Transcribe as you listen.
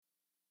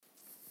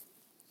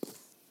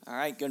All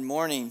right, good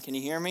morning. Can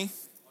you hear me?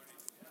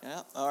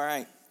 Yeah, all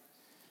right.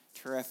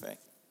 Terrific.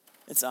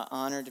 It's an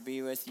honor to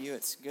be with you.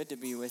 It's good to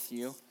be with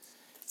you.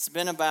 It's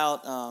been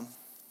about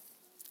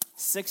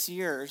 6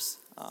 years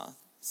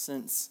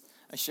since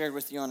I shared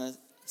with you on a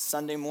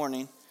Sunday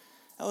morning.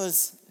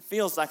 It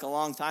feels like a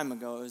long time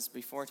ago. It was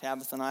before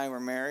Tabitha and I were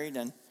married,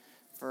 and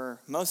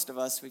for most of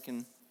us, we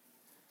can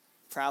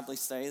proudly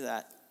say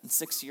that in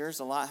 6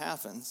 years, a lot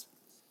happens.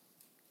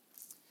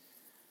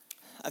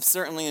 I've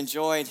certainly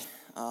enjoyed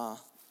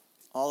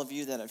all of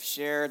you that have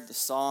shared the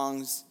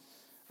songs,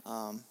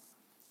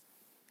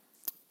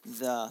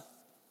 the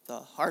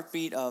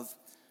heartbeat of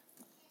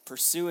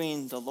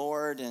pursuing the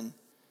Lord and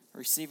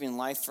receiving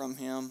life from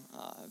Him.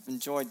 I've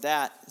enjoyed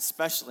that,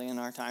 especially in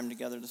our time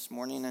together this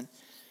morning. And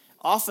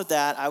off of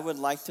that, I would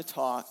like to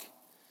talk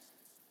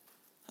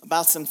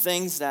about some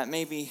things that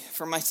maybe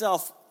for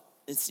myself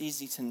it's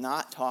easy to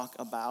not talk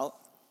about,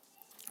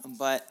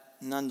 but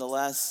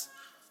nonetheless,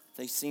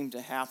 they seem to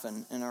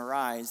happen and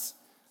arise,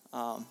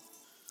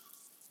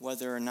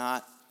 whether or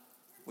not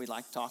we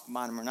like to talk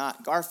about them or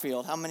not.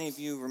 Garfield, how many of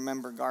you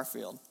remember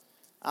Garfield?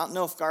 I don't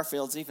know if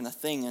Garfield's even a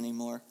thing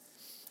anymore,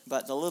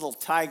 but the little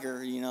tiger,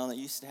 that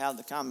used to have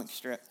the comic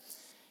strip,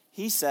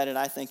 he said it,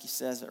 I think he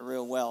says it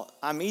real well.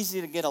 I'm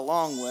easy to get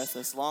along with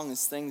as long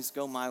as things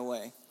go my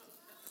way.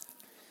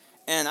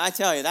 And I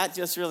tell you, that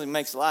just really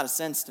makes a lot of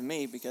sense to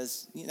me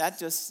because that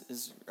just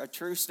is a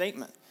true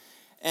statement.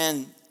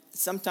 And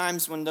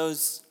sometimes when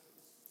those,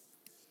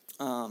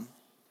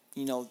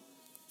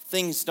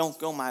 things don't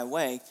go my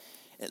way,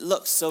 it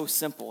looks so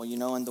simple,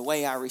 and the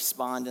way I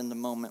respond in the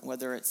moment,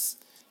 whether it's,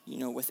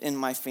 within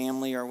my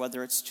family or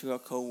whether it's to a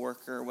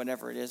coworker or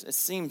whatever it is, it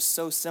seems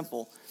so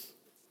simple.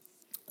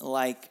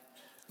 Like,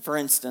 for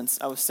instance,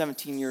 I was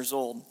 17 years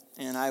old,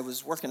 and I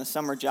was working a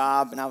summer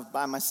job, and I was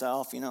by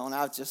myself, and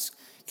I was just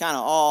kind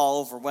of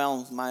all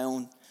overwhelmed with my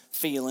own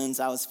feelings.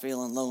 I was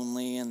feeling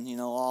lonely and,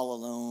 all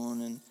alone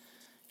and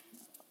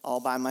all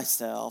by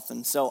myself.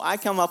 And so I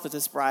come up with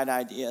this bright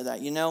idea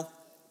that,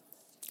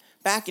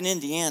 back in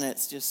Indiana,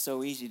 it's just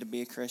so easy to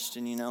be a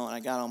Christian, and I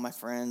got all my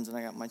friends and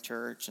I got my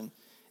church, and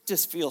it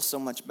just feels so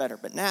much better.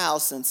 But now,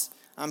 since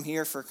I'm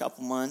here for a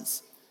couple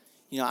months,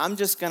 I'm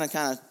just going to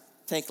kind of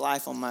take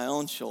life on my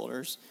own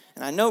shoulders.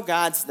 And I know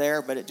God's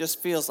there, but it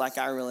just feels like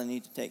I really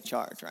need to take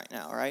charge right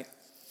now, right?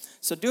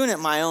 So doing it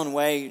my own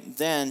way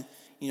then,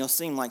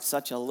 seemed like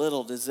such a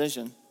little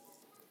decision.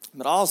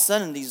 But all of a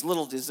sudden, these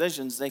little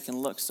decisions, they can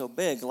look so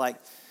big. Like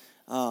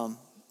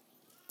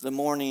the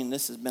morning,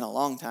 this has been a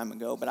long time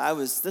ago, but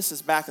this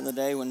is back in the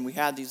day when we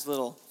had these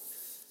little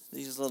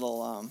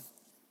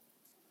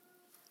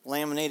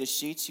laminated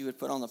sheets you would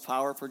put on the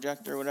power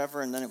projector or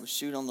whatever, and then it would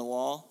shoot on the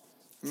wall.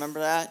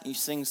 Remember that? You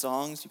sing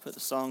songs, you put the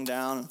song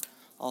down, and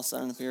all of a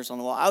sudden it appears on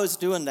the wall. I was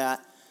doing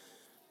that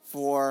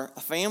for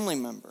a family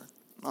member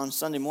on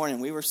Sunday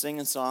morning. We were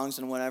singing songs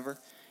and whatever,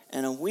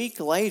 and a week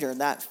later,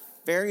 that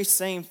very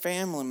same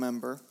family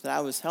member that I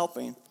was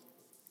helping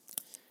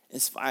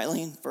is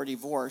filing for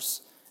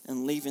divorce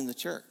and leaving the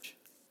church.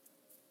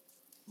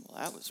 Well,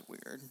 that was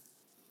weird.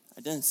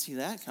 I didn't see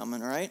that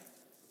coming, right?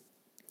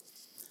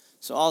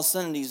 So all of a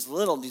sudden, these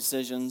little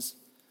decisions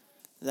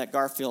that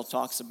Garfield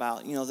talks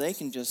about, they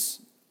can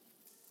just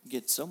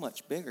get so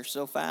much bigger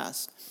so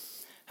fast.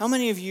 How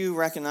many of you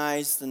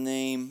recognize the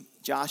name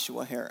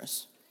Joshua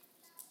Harris?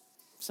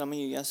 Some of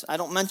you, yes. I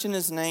don't mention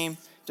his name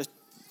to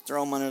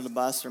throw him under the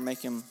bus or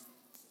make him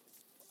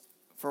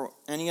for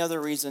any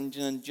other reason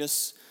than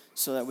just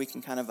so that we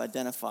can kind of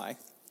identify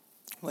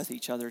with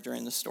each other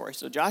during the story.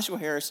 So Joshua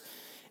Harris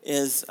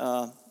is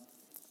a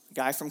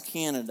guy from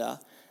Canada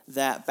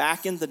that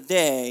back in the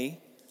day,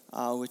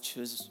 which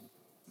was,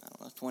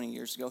 20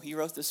 years ago, he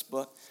wrote this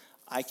book,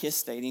 I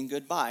Kissed Dating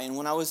Goodbye. And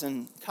when I was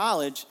in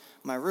college,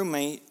 my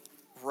roommate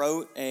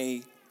wrote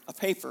a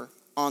paper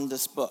on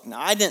this book.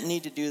 Now, I didn't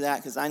need to do that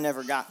because I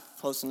never got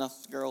close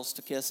enough to girls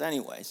to kiss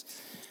anyways.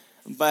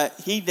 But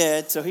he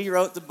did, so he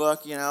wrote the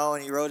book,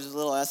 and he wrote his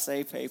little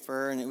essay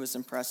paper, and it was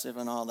impressive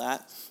and all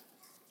that.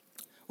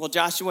 Well,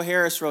 Joshua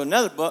Harris wrote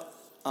another book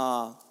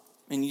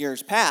in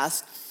years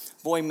past,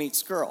 Boy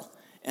Meets Girl.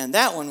 And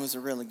that one was a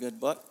really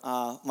good book.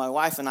 My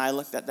wife and I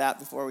looked at that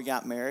before we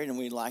got married, and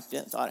we liked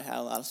it, thought it had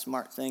a lot of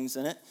smart things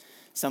in it.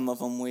 Some of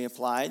them we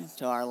applied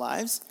to our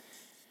lives.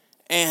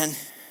 And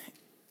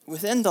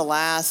within the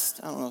last,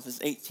 I don't know if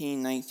it's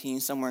 18, 19,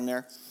 somewhere in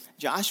there,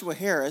 Joshua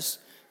Harris,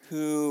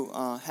 who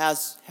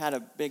has had a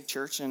big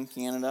church in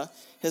Canada,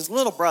 his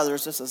little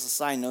brothers, just as a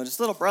side note,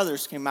 his little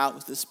brothers came out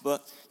with this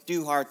book,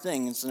 Do Hard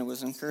Things, and it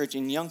was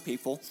encouraging young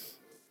people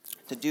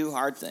to do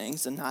hard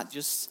things and not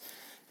just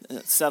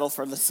settle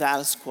for the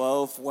status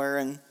quo of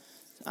wearing,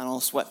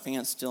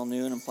 sweatpants till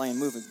noon and playing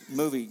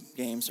movie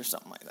games or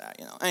something like that,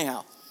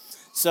 Anyhow,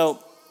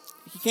 so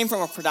he came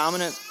from a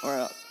predominant or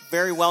a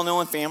very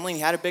well-known family. He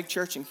had a big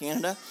church in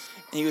Canada,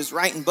 and he was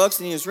writing books,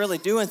 and he was really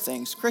doing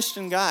things.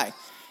 Christian guy.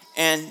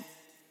 And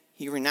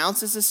he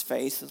renounces his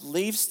faith,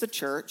 leaves the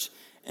church,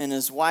 and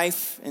his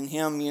wife and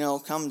him,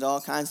 come to all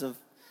kinds of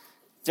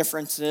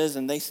differences,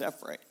 and they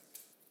separate.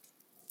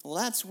 Well,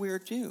 that's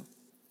weird too.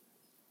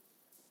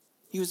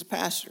 He was a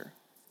pastor.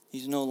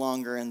 He's no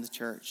longer in the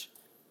church.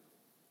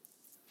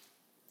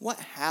 What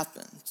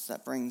happens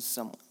that brings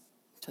someone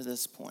to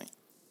this point?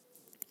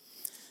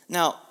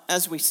 Now,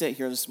 as we sit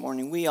here this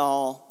morning, we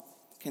all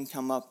can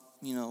come up,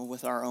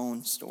 with our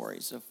own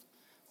stories of,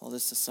 well,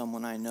 this is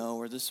someone I know,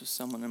 or this was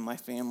someone in my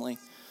family.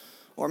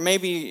 Or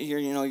maybe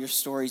your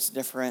story's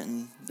different,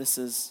 and this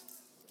is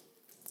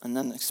an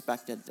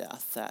unexpected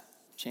death that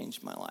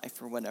changed my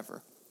life, or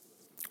whatever.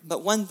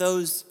 But when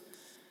those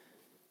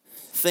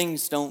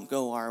things don't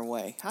go our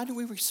way, how do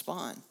we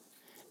respond?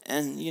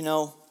 And,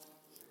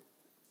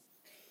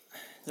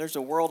 there's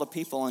a world of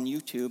people on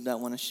YouTube that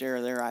want to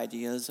share their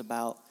ideas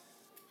about,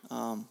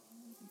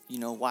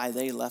 why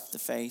they left the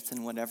faith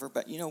and whatever.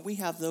 But, we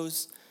have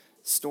those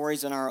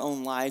stories in our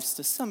own lives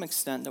to some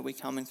extent that we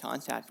come in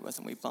contact with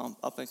and we bump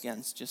up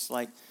against, just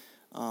like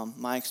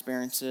my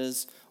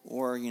experiences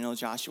or,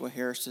 Joshua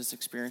Harris's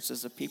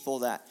experiences of people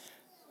that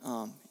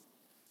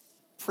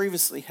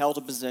previously held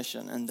a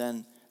position and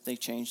then they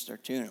changed their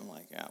tune and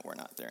like, yeah, we're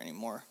not there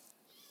anymore.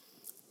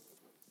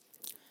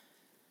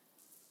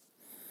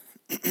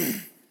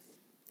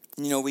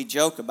 We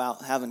joke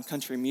about having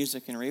country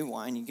music and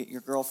rewind. You get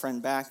your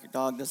girlfriend back, your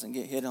dog doesn't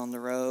get hit on the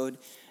road,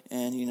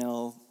 and,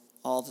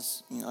 all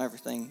this,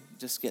 everything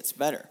just gets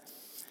better.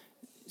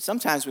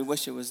 Sometimes we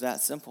wish it was that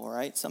simple,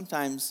 right?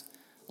 Sometimes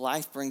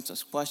life brings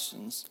us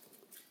questions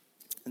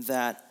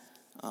that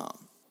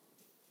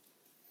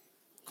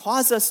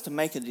cause us to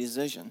make a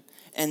decision.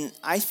 And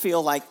I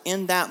feel like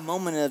in that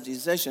moment of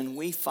decision,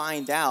 we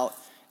find out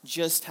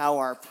just how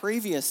our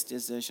previous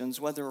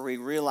decisions, whether we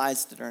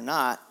realized it or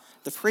not,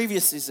 the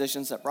previous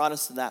decisions that brought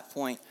us to that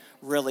point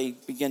really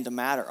begin to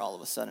matter all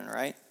of a sudden,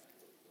 right?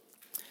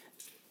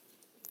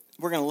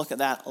 We're going to look at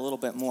that a little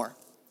bit more.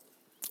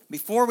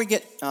 Before we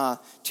get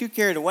too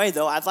carried away,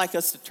 though, I'd like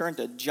us to turn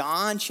to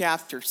John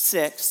chapter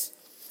 6,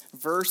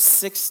 verse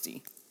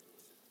 60.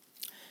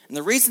 And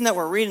the reason that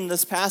we're reading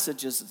this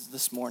passage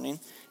this morning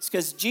is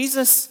because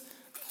Jesus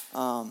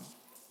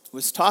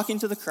was talking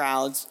to the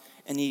crowds,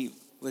 and he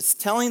was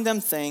telling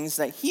them things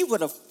that he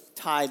would have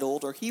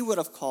titled or he would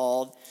have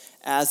called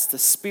as the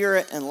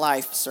Spirit and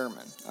Life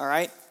sermon, all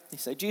right? He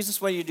said,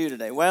 Jesus, what do you do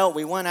today? Well,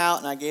 we went out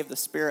and I gave the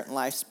Spirit and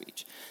Life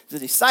speech. The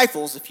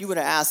disciples, if you would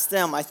have asked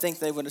them, I think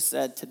they would have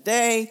said,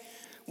 today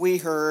we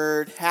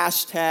heard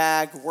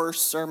 #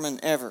 worst sermon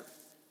ever.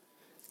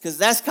 Because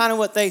that's kind of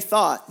what they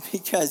thought,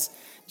 because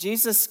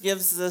Jesus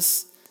gives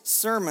this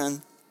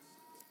sermon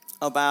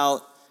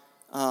about,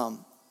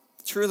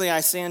 truly I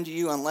say unto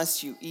you,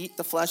 unless you eat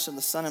the flesh of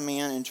the Son of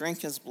Man and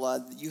drink his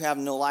blood, you have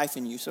no life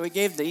in you. So he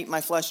gave the eat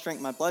my flesh, drink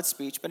my blood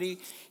speech, but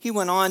he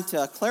went on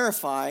to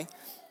clarify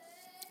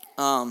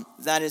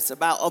that it's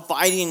about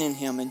abiding in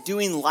him and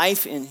doing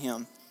life in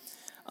him.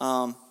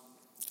 And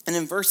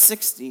in verse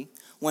 60,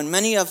 when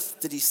many of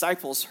the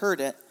disciples heard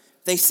it,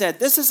 they said,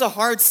 this is a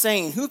hard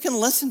saying, who can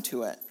listen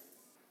to it?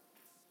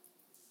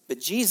 But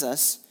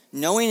Jesus,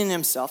 knowing in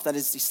himself that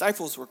his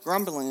disciples were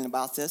grumbling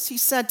about this, he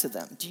said to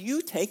them, do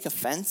you take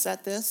offense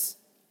at this?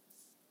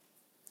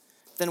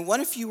 Then what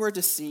if you were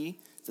to see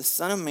the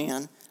Son of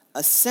Man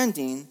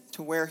ascending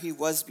to where he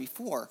was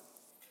before?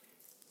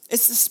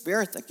 It's the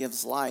Spirit that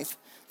gives life.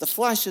 The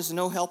flesh is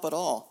no help at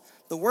all.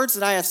 The words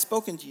that I have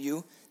spoken to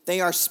you, they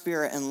are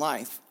spirit and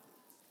life.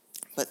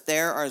 But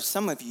there are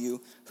some of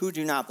you who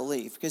do not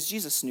believe, because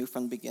Jesus knew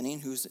from the beginning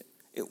who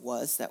it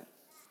was that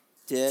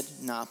did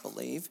not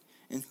believe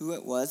and who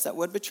it was that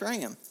would betray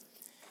him.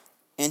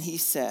 And he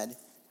said,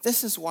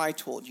 this is why I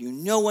told you,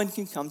 no one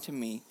can come to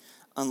me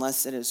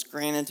unless it is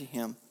granted to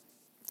him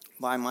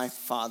by my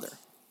Father.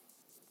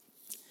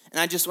 And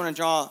I just want to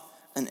draw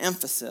an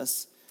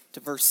emphasis to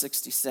verse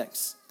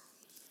 66.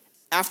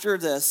 After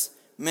this,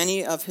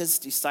 many of his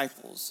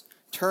disciples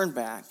turned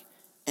back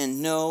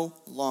and no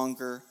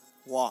longer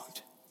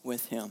walked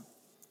with him.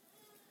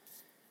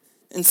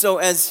 And so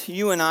as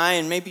you and I,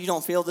 and maybe you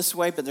don't feel this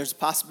way, but there's a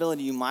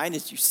possibility you might,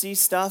 as you see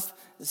stuff,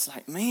 it's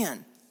like,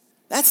 man,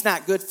 that's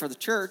not good for the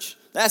church.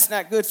 That's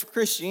not good for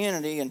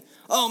Christianity. And,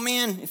 oh,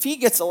 man, if he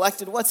gets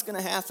elected, what's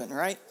going to happen,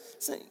 right?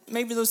 So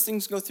maybe those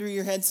things go through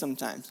your head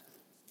sometimes.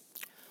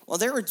 Well,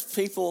 there were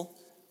people,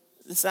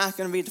 it's not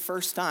going to be the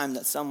first time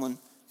that someone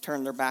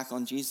turned their back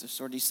on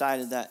Jesus or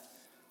decided that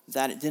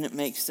it didn't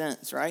make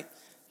sense, right?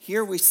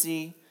 Here we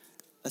see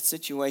a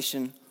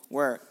situation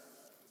where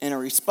in a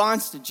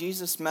response to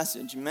Jesus'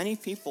 message, many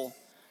people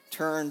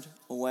turned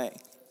away.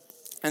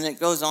 And it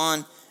goes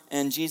on,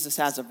 and Jesus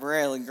has a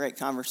really great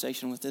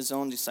conversation with his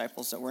own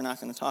disciples that we're not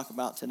going to talk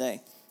about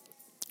today.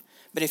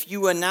 But if you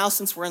would now,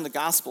 since we're in the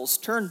Gospels,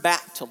 turn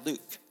back to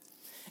Luke.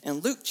 In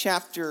Luke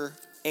chapter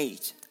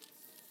 8,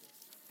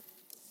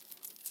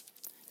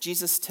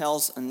 Jesus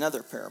tells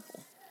another parable.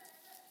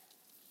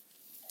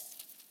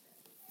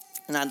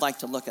 And I'd like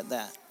to look at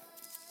that.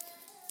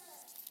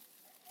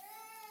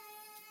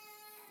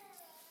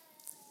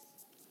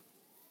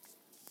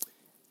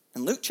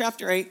 In Luke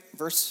chapter 8,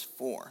 verse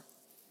 4,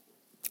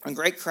 a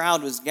great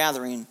crowd was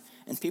gathering,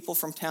 and people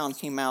from town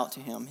came out to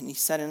him. And he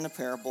said in the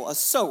parable, a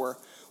sower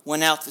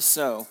went out to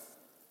sow.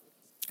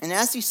 And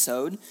as he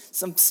sowed,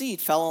 some seed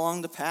fell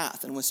along the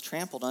path and was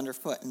trampled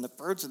underfoot, and the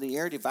birds of the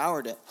air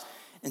devoured it.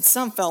 And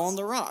some fell on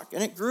the rock,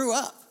 and it grew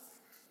up.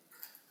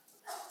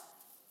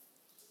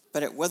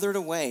 But it withered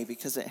away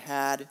because it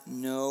had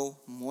no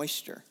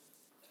moisture.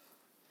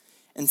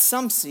 And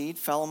some seed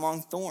fell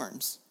among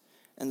thorns,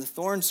 and the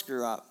thorns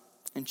grew up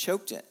and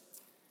choked it.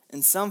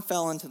 And some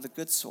fell into the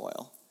good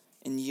soil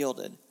and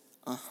yielded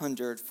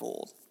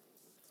 100-fold.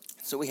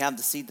 So we have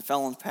the seed that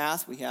fell on the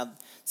path, we have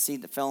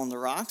seed that fell on the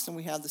rocks, and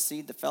we have the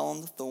seed that fell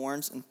on the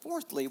thorns. And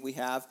fourthly, we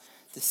have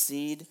the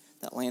seed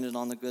that landed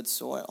on the good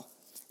soil.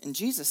 And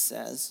Jesus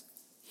says,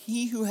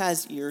 he who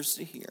has ears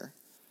to hear,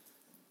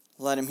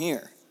 let him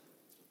hear.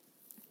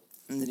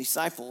 And the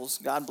disciples,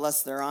 God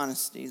bless their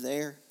honesty,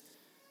 they're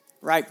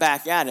right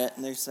back at it.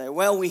 And they say,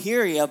 well, we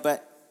hear you,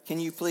 but can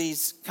you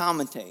please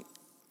commentate?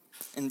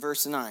 In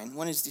verse 9,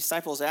 when his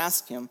disciples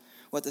asked him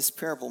what this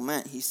parable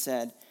meant, he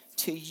said,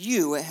 to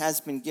you it has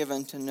been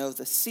given to know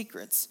the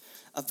secrets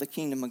of the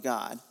kingdom of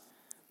God,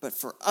 but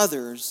for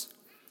others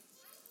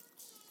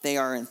they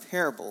are in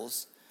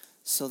parables,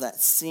 so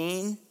that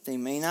seeing they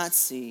may not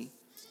see,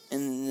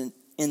 and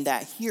in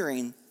that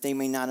hearing they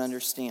may not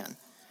understand.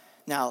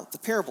 Now, the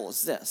parable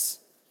is this.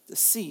 The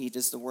seed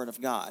is the word of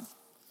God.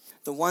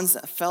 The ones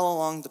that fell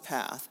along the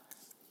path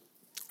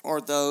are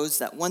those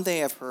that when they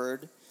have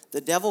heard,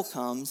 the devil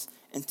comes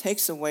and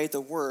takes away the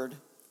word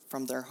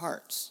from their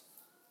hearts.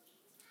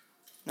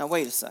 Now,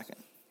 wait a second.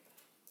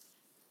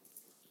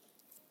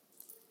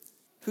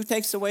 Who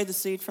takes away the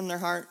seed from their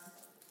heart?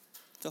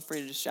 Feel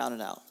free to just shout it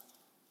out.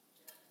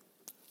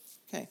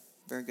 Okay,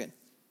 very good.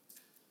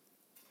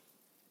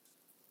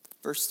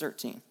 Verse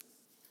 13.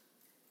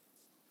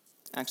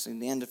 Actually,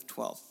 the end of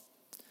 12.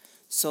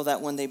 So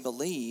that when they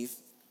believe,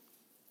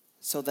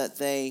 so that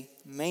they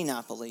may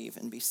not believe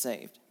and be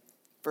saved.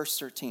 Verse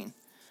 13.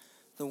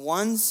 The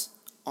ones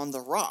on the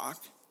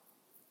rock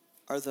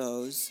are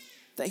those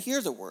that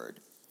hear the word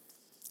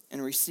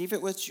and receive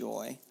it with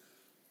joy,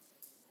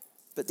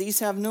 but these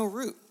have no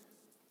root.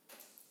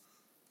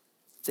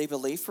 They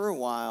believe for a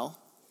while,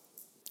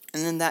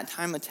 and in that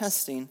time of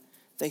testing,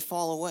 they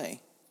fall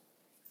away.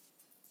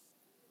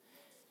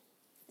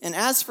 And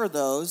as for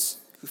those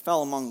who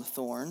fell among the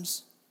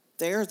thorns,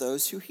 they are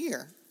those who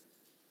hear.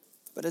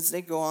 But as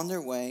they go on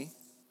their way,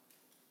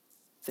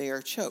 they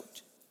are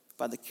choked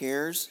by the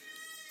cares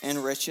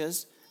and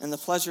riches and the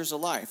pleasures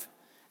of life,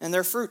 and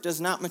their fruit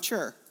does not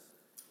mature.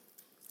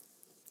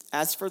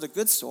 As for the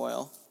good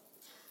soil,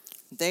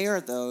 they are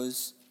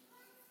those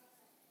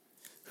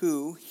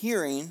who,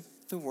 hearing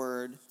the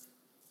word,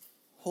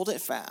 hold it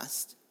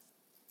fast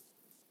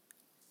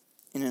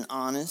in an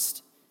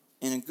honest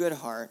and a good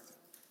heart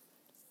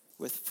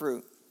with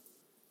fruit,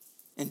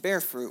 and bear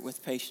fruit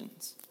with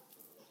patience.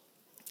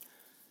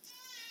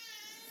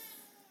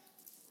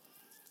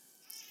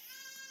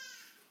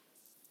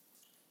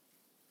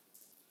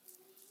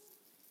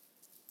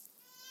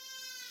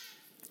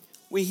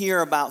 We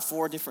hear about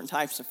 4 different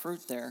types of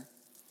fruit there,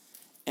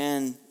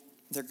 and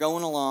they're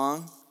going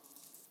along,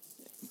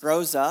 it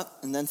grows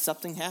up, and then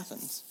something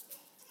happens,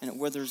 and it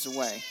withers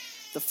away.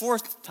 The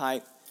 4th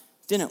type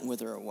didn't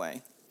wither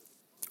away,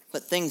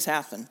 but things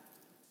happen,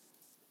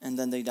 and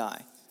then they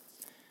die.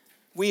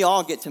 We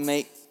all get to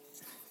make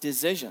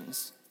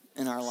decisions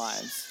in our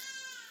lives.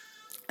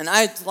 And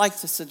I'd like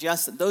to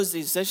suggest that those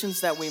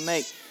decisions that we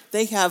make,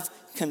 they have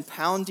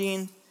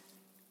compounding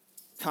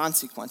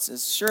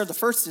consequences. Sure, the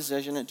first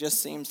decision, it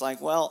just seems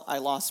like, well, I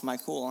lost my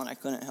cool and I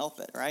couldn't help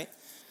it, right?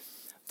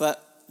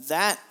 But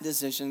that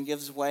decision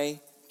gives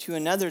way to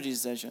another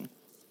decision.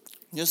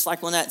 Just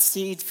like when that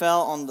seed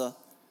fell on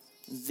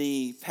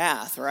the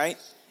path, right?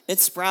 It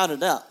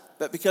sprouted up,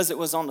 but because it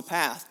was on the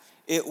path,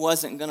 it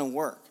wasn't going to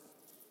work.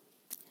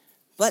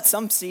 But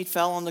some seed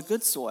fell on the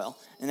good soil,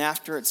 and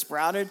after it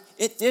sprouted,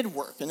 it did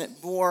work, and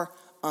it bore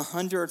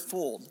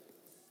 100-fold.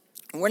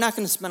 And we're not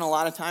going to spend a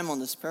lot of time on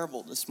this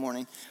parable this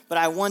morning, but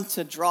I want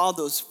to draw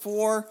those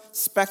 4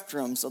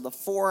 spectrums of the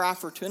 4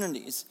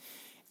 opportunities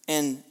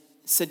and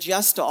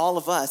suggest to all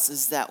of us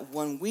is that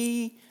when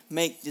we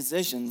make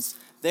decisions,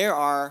 there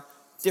are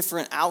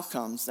different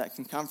outcomes that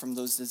can come from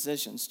those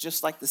decisions,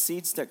 just like the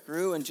seeds that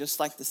grew and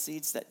just like the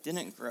seeds that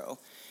didn't grow.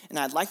 And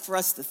I'd like for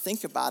us to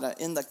think about it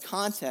in the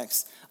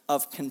context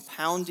of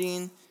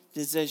compounding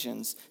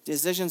decisions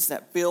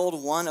that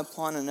build one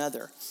upon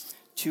another.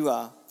 To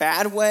a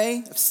bad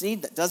way of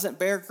seed that doesn't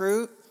bear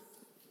fruit,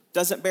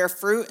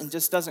 and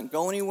just doesn't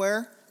go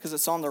anywhere because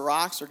it's on the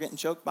rocks or getting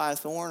choked by a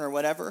thorn or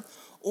whatever,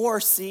 or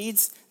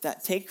seeds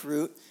that take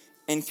root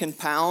and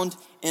compound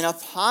in a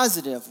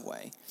positive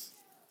way.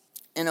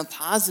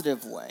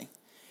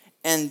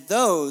 And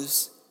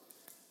those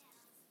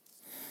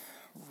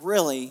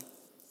really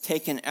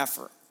take an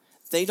effort.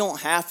 They don't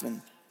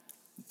happen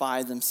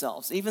by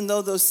themselves. Even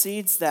though those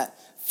seeds that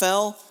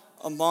fell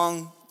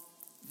among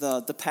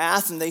the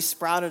path and they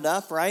sprouted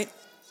up, right?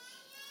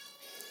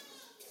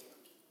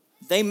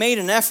 They made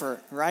an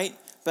effort, right?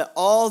 But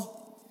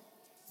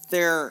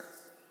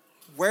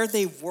where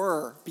they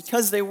were,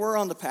 because they were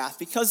on the path,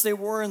 because they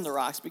were in the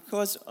rocks,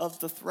 because of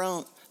the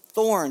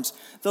thorns,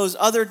 those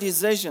other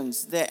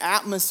decisions, the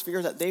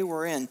atmosphere that they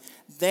were in,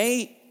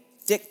 they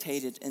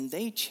dictated and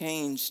they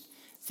changed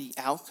the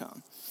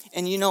outcome.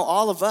 And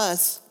all of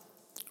us,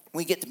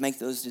 we get to make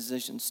those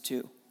decisions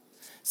too.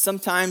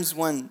 Sometimes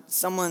when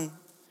someone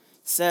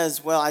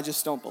says, well, I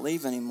just don't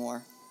believe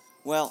anymore,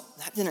 well,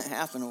 that didn't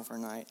happen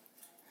overnight.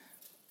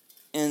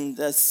 And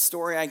the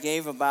story I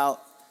gave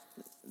about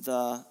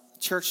the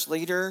church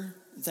leader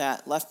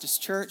that left his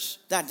church,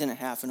 that didn't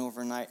happen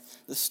overnight.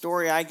 The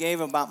story I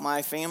gave about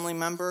my family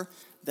member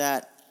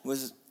that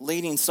was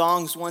leading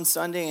songs one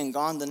Sunday and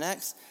gone the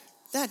next,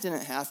 that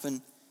didn't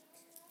happen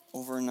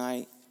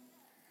overnight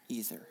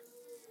either.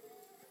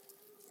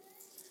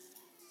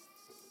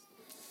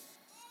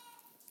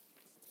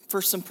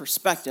 For some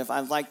perspective,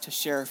 I'd like to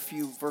share a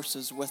few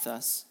verses with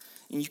us,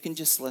 and you can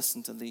just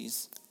listen to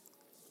these.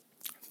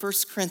 1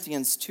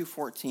 Corinthians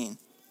 2:14.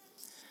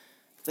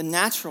 The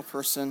natural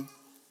person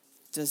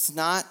does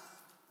not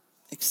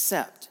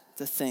accept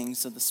the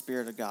things of the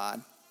Spirit of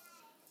God,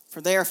 for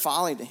they are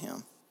folly to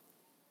him,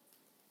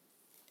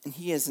 and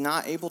he is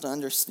not able to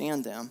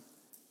understand them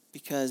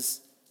because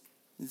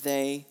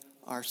they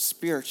are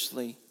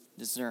spiritually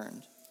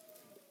discerned.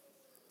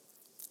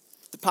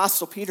 The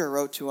Apostle Peter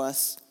wrote to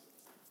us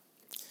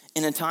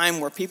in a time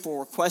where people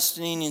were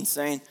questioning and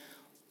saying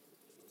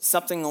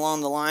something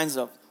along the lines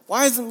of,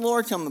 why isn't the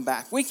Lord coming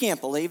back? We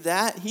can't believe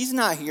that. He's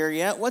not here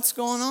yet. What's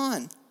going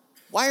on?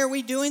 Why are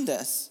we doing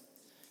this?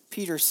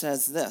 Peter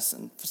says this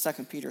in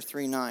 2 Peter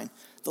 3:9.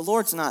 The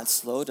Lord's not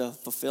slow to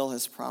fulfill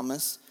his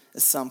promise,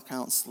 as some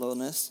count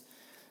slowness,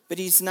 but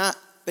he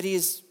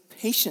is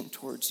patient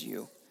towards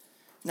you,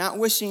 not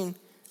wishing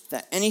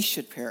that any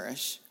should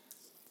perish,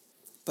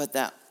 but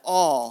that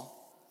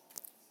all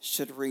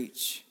should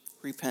reach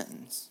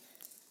repentance.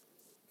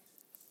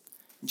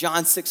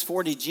 John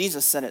 6:40,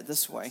 Jesus said it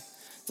this way.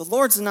 The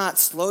Lord's not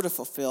slow to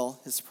fulfill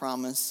his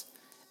promise,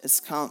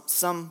 as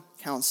some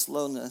count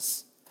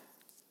slowness.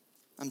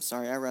 I'm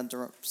sorry, I read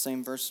the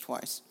same verse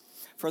twice.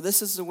 For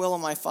this is the will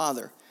of my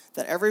Father,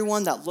 that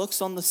everyone that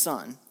looks on the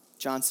Son,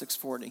 John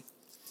 6:40,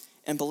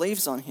 and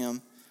believes on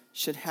him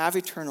should have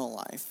eternal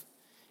life,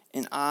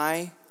 and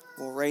I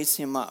will raise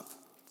him up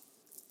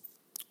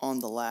on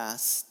the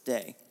last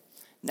day.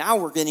 Now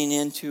we're getting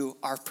into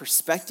our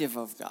perspective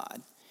of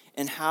God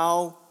and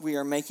how we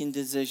are making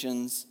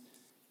decisions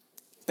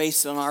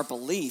based on our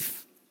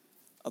belief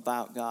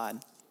about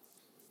God.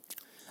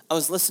 I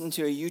was listening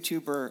to a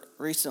YouTuber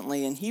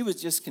recently, and he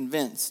was just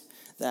convinced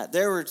that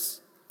there were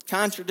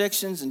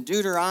contradictions in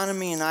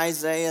Deuteronomy and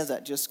Isaiah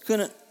that just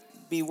couldn't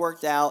be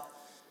worked out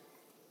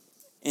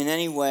in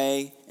any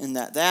way, and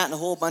that and a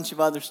whole bunch of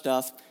other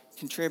stuff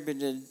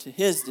contributed to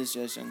his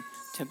decision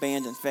to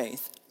abandon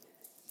faith.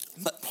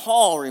 But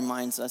Paul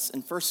reminds us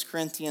in 1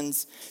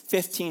 Corinthians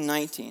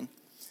 15:19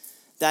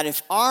 that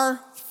if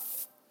our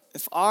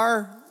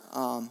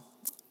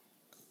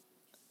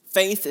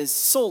faith is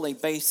solely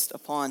based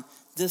upon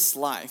this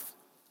life,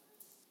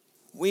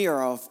 we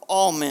are of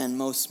all men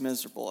most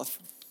miserable. If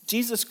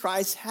Jesus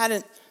Christ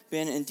hadn't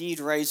been indeed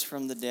raised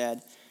from the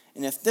dead,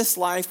 and if this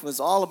life was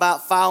all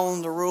about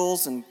following the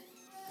rules and,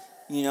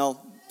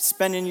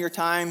 spending your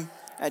time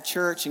at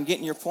church and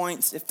getting your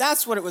points, if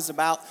that's what it was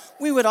about,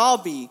 we would all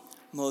be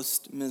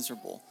most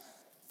miserable.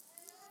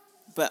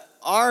 But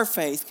our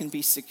faith can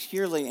be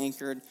securely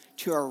anchored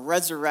to a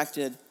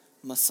resurrected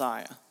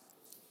Messiah.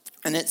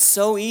 And it's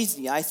so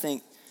easy, I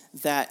think,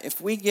 that if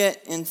we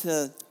get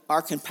into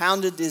our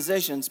compounded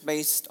decisions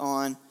based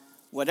on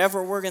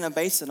whatever we're going to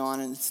base it on,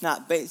 and it's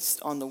not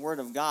based on the Word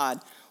of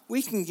God,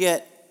 we can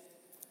get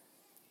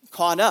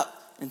caught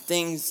up in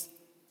things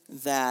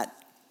that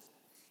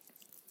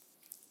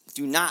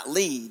do not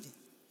lead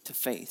to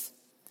faith,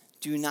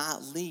 do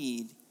not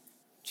lead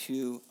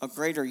to a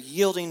greater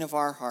yielding of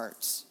our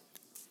hearts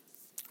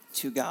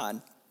to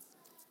God.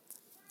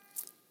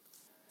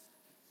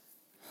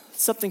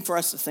 Something for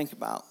us to think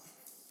about.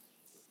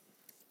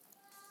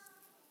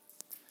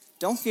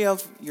 Don't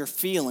give your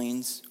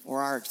feelings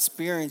or our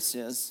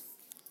experiences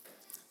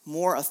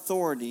more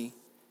authority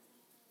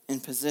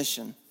and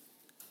position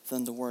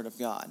than the Word of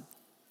God.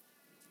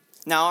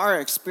 Now, our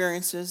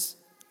experiences,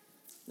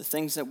 the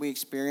things that we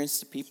experience,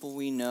 the people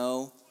we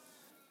know,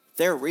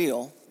 they're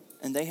real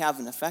and they have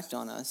an effect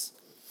on us.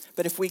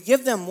 But if we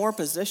give them more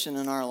position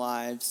in our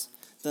lives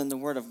than the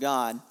Word of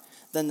God,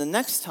 then the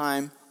next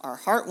time our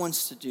heart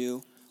wants to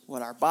do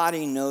what our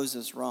body knows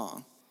is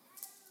wrong,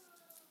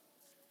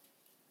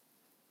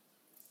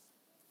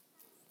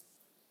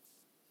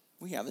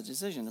 we have a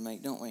decision to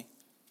make, don't we?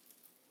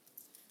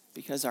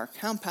 Because our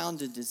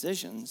compounded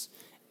decisions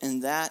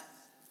in that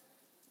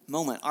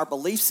moment, our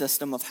belief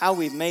system of how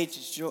we've made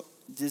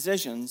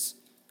decisions,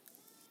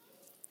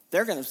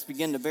 they're going to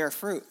begin to bear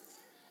fruit.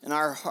 And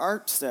our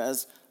heart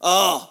says,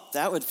 oh,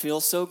 that would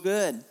feel so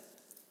good.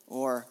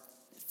 Or,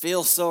 it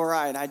feels so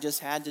right, I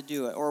just had to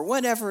do it. Or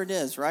whatever it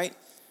is, right?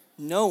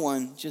 No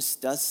one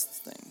just does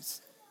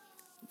things.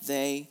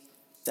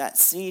 That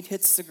seed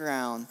hits the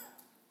ground,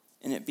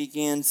 and it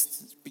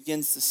begins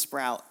to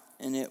sprout,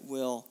 and it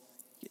will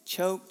get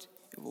choked,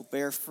 it will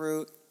bear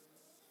fruit,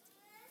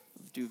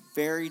 do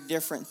very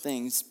different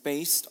things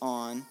based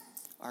on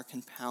our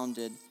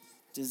compounded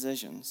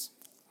decisions.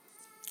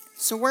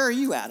 So where are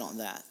you at on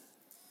that?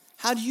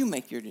 How do you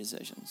make your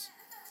decisions?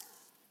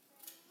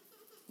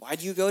 Why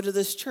do you go to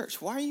this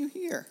church? Why are you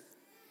here?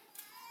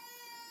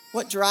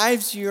 What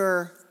drives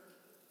your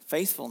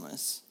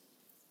faithfulness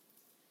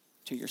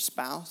to your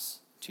spouse,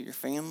 to your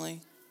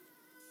family,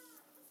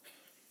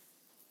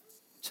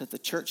 to the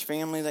church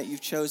family that you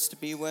chose to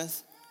be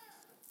with?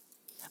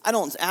 I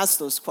don't ask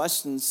those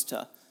questions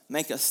to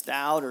make us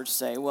doubt or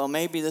say, well,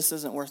 maybe this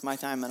isn't worth my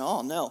time at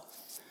all. No.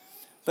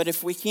 But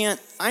if we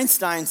can't,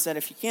 Einstein said,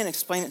 if you can't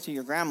explain it to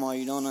your grandma,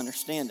 you don't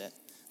understand it.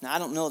 Now, I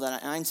don't know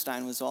that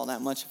Einstein was all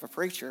that much of a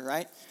preacher,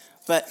 right?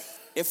 But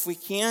if we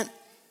can't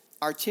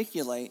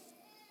articulate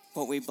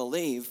what we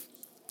believe,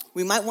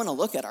 we might want to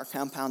look at our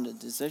compounded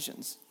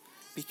decisions,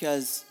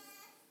 because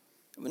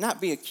it would not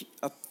be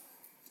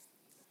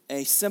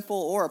a simple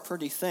or a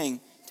pretty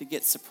thing to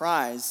get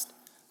surprised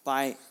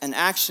by an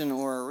action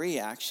or a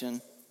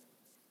reaction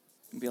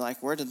and be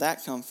like, where did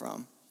that come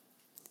from?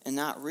 And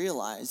not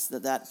realize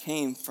that that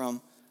came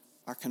from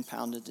our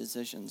compounded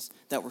decisions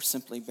that were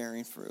simply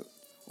bearing fruit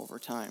over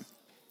time.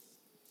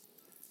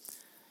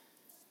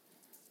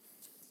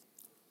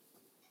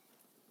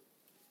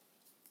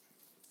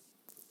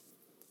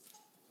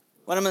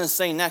 What I'm going to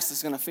say next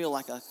is going to feel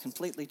like a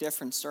completely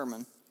different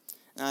sermon.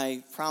 And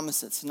I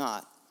promise it's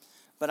not.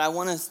 But I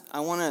want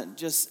to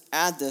just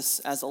add this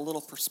as a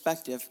little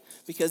perspective,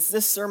 because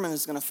this sermon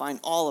is going to find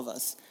all of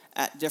us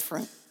at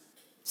different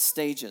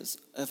stages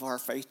of our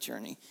faith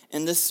journey.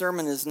 And this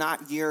sermon is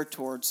not geared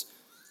towards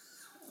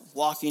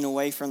walking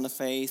away from the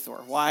faith or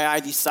why I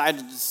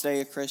decided to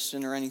stay a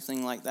Christian or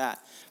anything like that.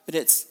 But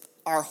it's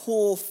our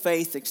whole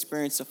faith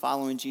experience of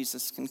following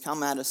Jesus can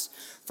come at us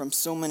from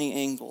so many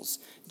angles.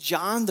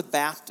 John the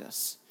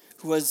Baptist,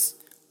 who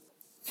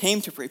came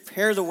to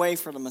prepare the way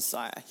for the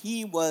Messiah,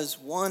 he was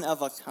one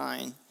of a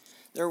kind.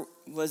 There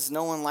was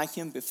no one like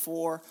him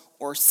before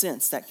or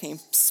since that came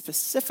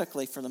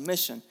specifically for the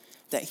mission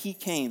that he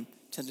came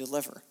to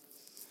deliver.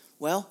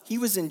 Well, he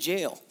was in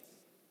jail.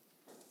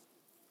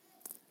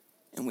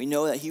 And we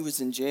know that he was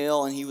in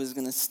jail and he was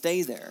going to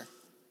stay there.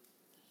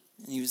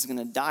 And he was going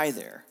to die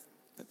there.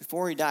 But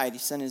before he died, he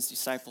sent his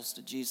disciples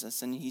to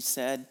Jesus and he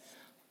said,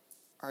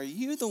 are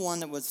you the one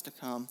that was to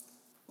come,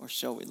 or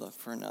shall we look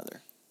for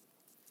another?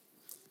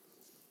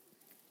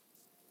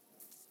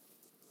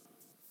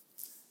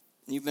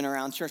 And you've been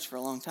around church for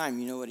a long time.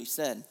 You know what he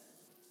said.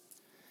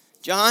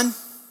 John,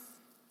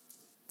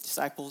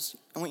 disciples,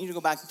 I want you to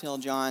go back and tell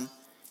John,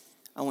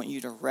 I want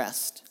you to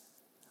rest.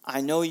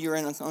 I know you're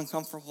in an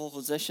uncomfortable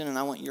position, and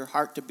I want your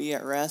heart to be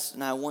at rest,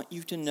 and I want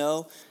you to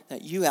know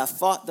that you have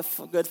fought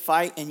the good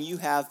fight, and you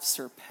have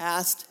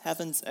surpassed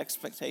heaven's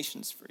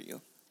expectations for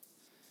you.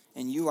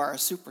 And you are a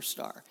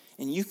superstar.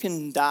 And you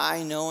can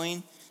die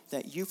knowing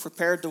that you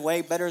prepared the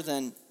way better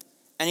than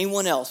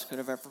anyone else could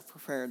have ever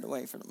prepared the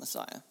way for the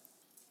Messiah.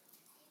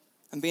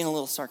 I'm being a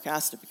little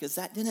sarcastic because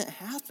that didn't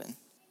happen.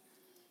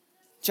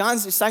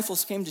 John's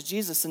disciples came to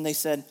Jesus and they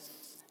said,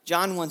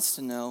 John wants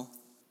to know,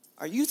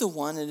 are you the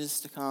one that is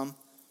to come,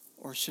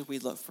 or should we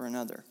look for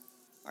another?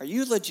 Are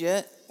you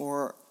legit,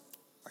 or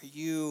are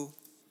you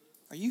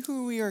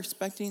who we are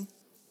expecting?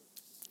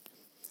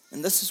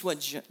 And this is what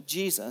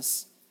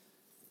Jesus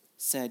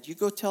said. You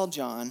go tell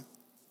John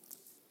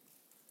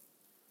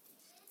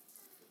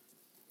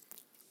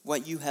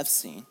what you have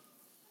seen.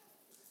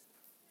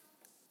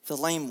 The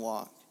lame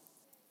walk,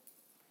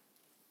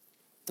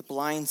 the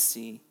blind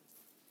see,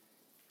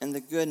 and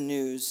the good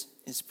news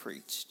is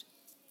preached.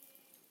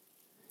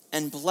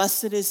 And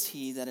blessed is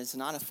he that is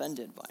not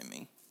offended by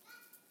me.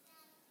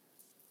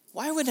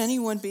 Why would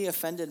anyone be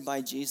offended by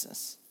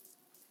Jesus?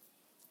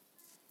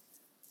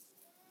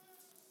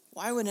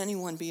 Why would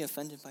anyone be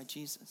offended by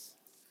Jesus?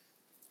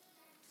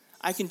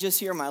 I can just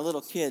hear my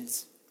little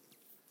kids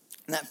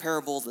in that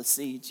parable of the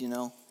seeds,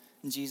 and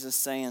Jesus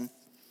saying,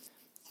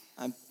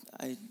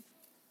 I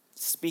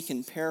speak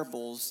in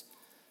parables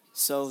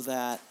so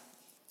that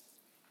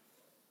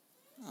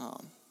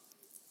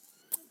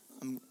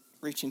I'm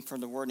reaching for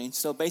the wording.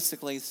 So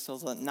basically, so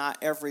that not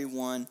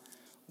everyone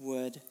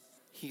would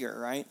hear,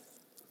 right?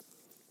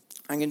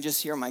 I can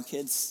just hear my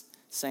kids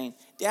saying,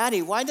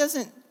 Daddy, why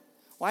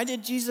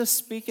did Jesus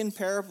speak in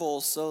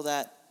parables so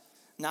that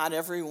not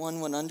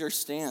everyone would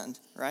understand,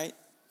 right?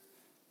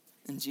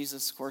 And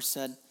Jesus, of course,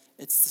 said,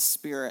 it's the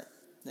Spirit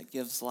that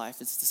gives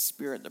life. It's the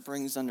Spirit that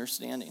brings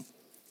understanding.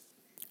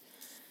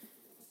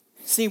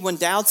 See, when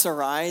doubts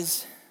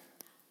arise,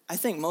 I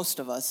think most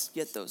of us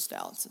get those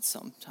doubts at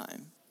some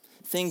time.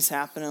 Things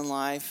happen in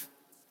life.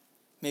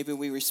 Maybe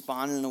we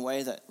respond in a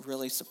way that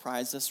really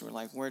surprised us. We're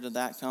like, where did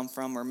that come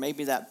from? Or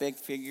maybe that big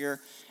figure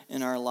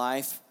in our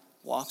life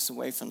walks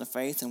away from the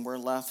faith and we're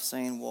left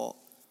saying, well,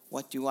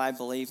 what do I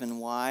believe and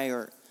why?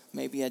 Or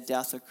maybe a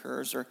death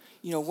occurs or,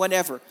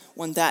 whatever.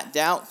 When that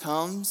doubt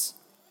comes,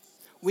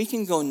 we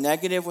can go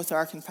negative with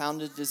our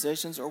compounded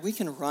decisions, or we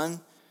can run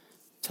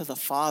to the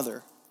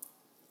Father.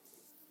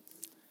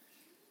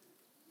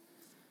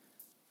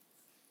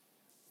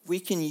 We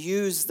can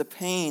use the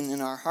pain in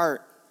our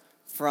heart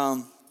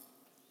from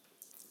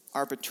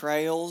our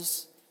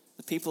betrayals,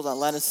 the people that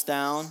let us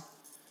down,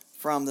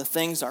 from the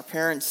things our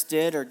parents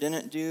did or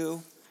didn't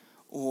do,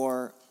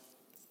 or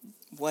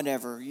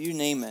whatever, you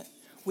name it.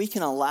 We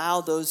can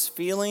allow those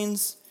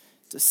feelings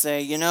to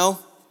say,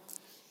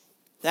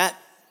 that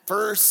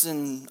verse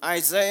in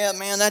Isaiah,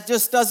 man, that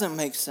just doesn't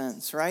make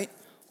sense, right?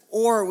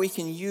 Or we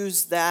can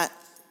use that,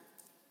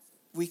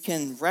 we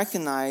can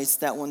recognize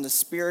that when the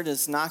Spirit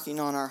is knocking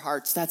on our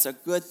hearts, that's a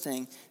good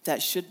thing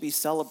that should be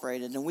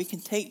celebrated. And we can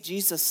take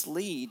Jesus'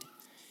 lead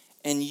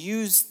and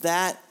use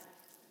that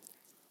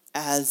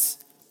as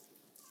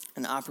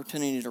an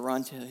opportunity to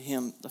run to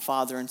him, the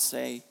Father, and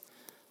say,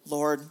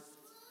 Lord,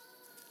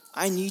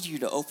 I need you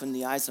to open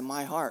the eyes of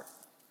my heart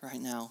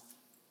right now.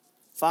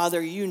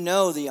 Father, you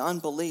know the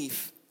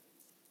unbelief,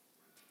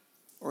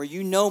 or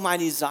you know my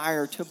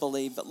desire to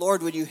believe, but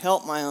Lord, would you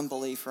help my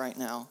unbelief right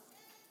now?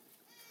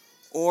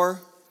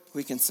 Or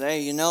we can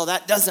say,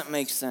 that doesn't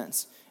make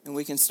sense, and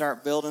we can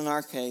start building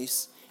our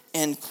case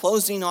and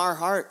closing our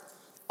heart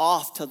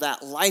off to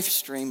that life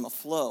stream of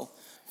flow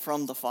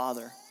from the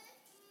Father.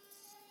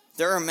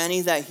 There are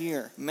many that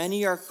hear.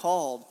 Many are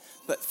called,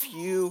 but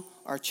few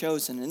are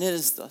chosen. And it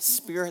is the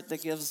Spirit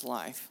that gives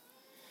life.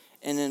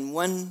 And then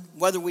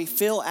whether we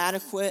feel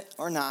adequate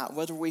or not,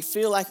 whether we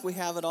feel like we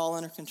have it all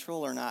under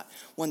control or not,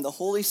 when the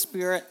Holy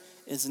Spirit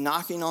is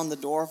knocking on the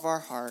door of our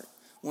heart,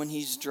 when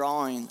he's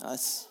drawing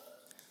us,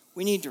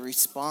 we need to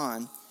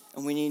respond,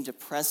 and we need to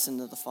press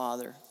into the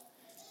Father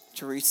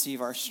to receive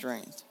our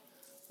strength.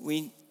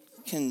 We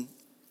can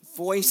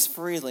voice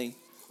freely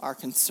our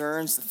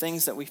concerns, the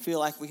things that we feel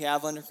like we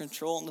have under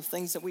control, and the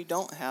things that we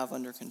don't have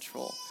under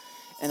control,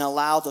 and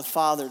allow the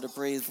Father to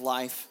breathe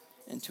life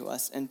into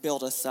us and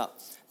build us up.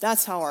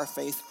 That's how our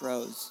faith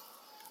grows.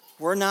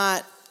 We're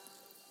not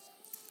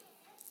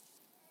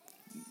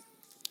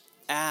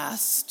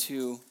asked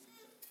to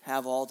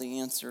have all the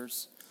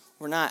answers.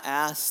 We're not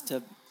asked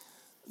to,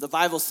 the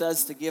Bible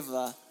says, to give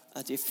a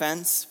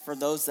defense for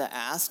those that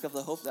ask of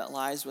the hope that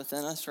lies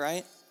within us,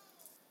 right?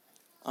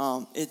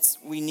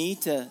 We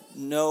need to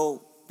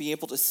be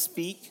able to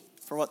speak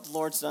for what the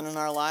Lord's done in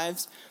our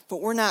lives,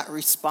 but we're not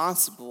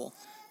responsible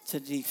to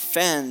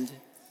defend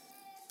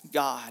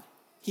God.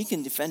 He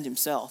can defend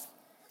himself.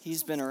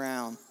 He's been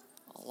around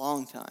a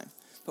long time.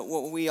 But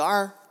what we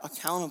are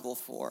accountable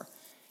for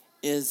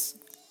is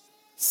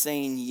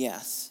saying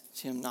yes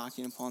to him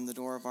knocking upon the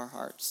door of our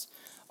hearts,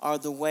 are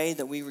the way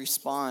that we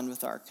respond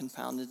with our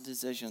compounded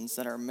decisions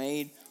that are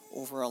made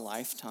over a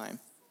lifetime.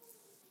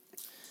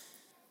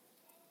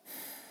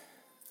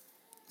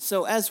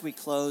 So as we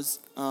close,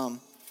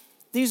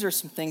 these are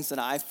some things that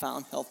I've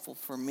found helpful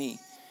for me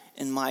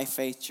in my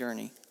faith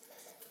journey.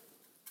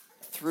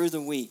 Through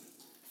the week,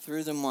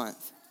 through the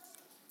month,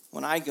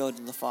 when I go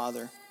to the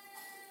Father,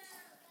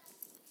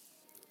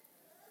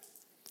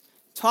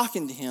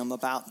 talking to him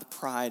about the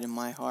pride in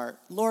my heart.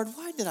 Lord,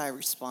 why did I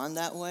respond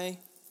that way?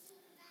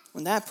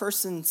 When that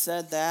person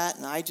said that,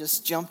 and I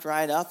just jumped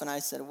right up and I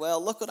said,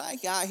 well, look what I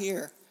got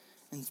here,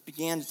 and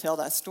began to tell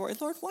that story.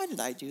 Lord, why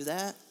did I do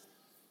that?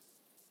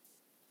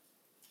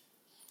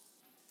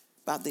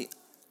 About the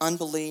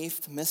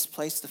unbelief, the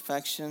misplaced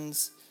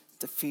affections,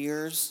 the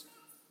fears.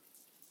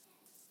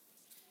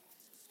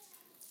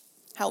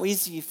 How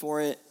easy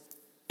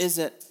is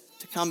it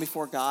to come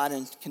before God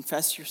and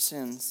confess your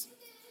sins?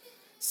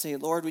 Say,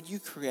 Lord, would you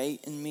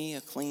create in me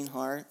a clean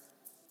heart?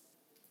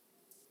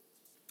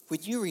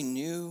 Would you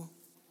renew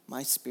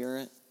my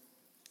spirit?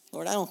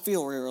 Lord, I don't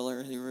feel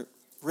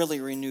really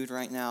renewed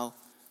right now.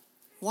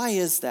 Why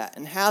is that?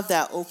 And have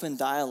that open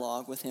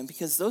dialogue with him,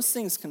 because those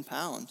things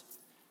compound.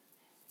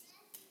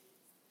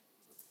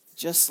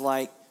 Just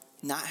like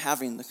not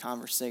having the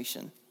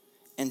conversation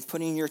and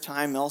putting your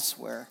time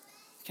elsewhere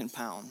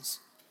compounds.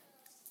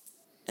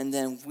 And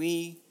then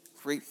we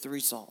reap the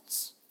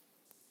results.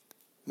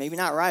 Maybe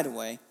not right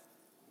away,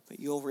 but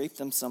you'll reap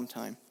them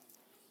sometime.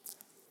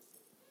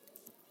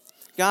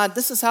 God,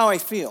 this is how I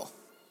feel.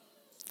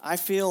 I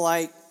feel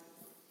like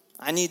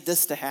I need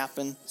this to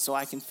happen so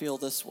I can feel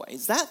this way.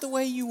 Is that the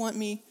way you want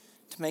me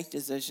to make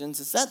decisions?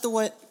 Is that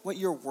what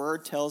your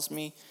word tells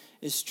me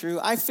is true?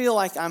 I feel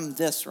like I'm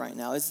this right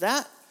now. Is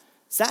that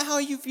how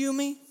you view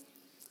me?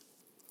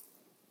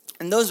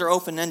 And those are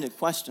open-ended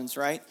questions,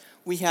 right?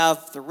 We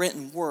have the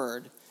written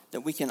word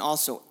that we can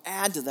also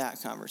add to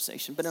that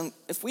conversation. But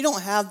if we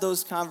don't have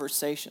those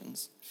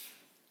conversations,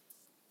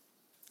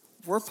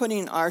 we're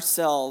putting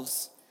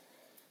ourselves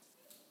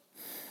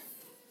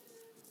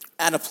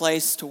at a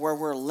place to where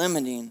we're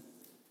limiting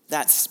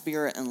that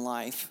spirit and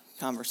life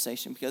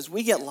conversation, because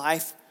we get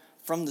life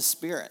from the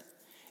Spirit.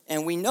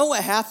 And we know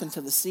what happened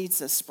to the seeds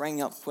that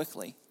sprang up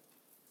quickly.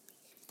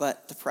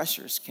 But the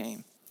pressures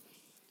came.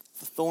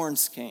 The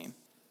thorns came.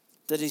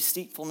 The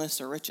deceitfulness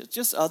of riches.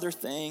 Just other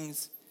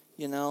things,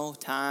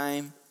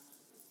 time.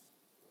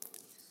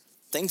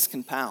 Things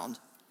compound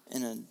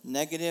in a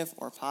negative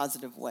or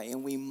positive way.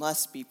 And we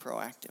must be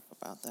proactive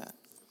about that.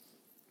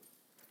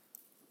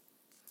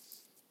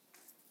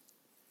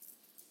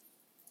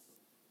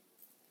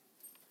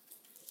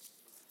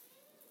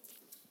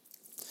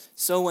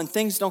 So when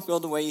things don't go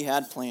the way you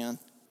had planned,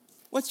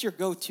 what's your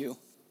go-to?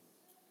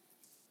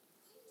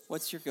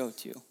 What's your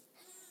go-to?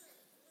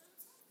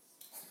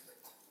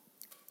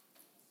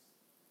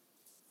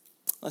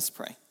 Let's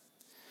pray.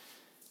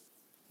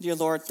 Dear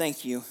Lord,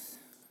 thank you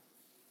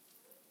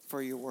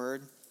for your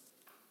word.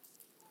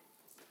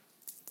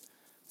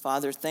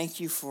 Father, thank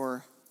you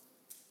for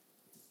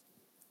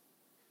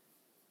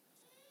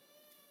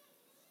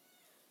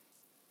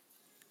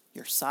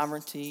your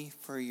sovereignty,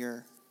 for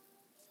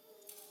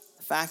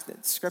the fact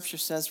that Scripture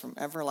says from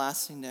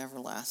everlasting to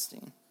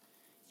everlasting,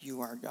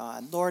 you are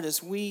God. Lord,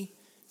 as we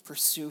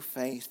pursue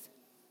faith,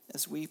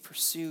 as we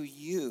pursue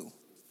you,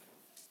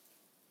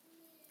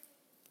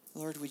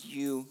 Lord, would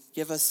you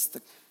give us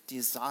the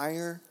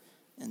desire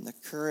and the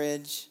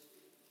courage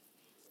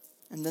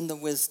and then the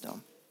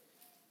wisdom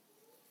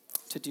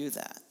to do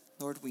that.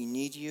 Lord, we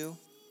need you,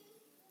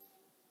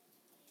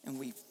 and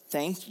we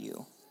thank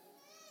you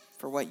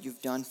for what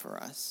you've done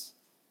for us,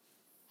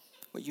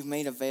 what you've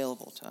made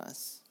available to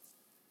us.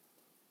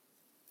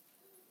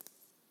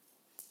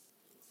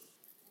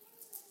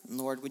 And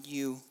Lord, would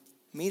you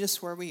meet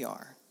us where we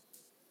are,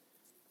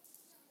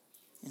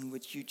 and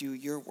would you do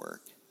your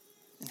work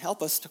and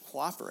help us to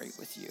cooperate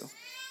with you,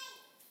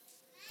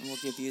 and we'll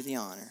give you the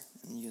honor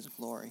and you the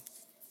glory.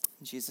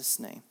 In Jesus'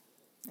 name,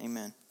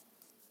 amen.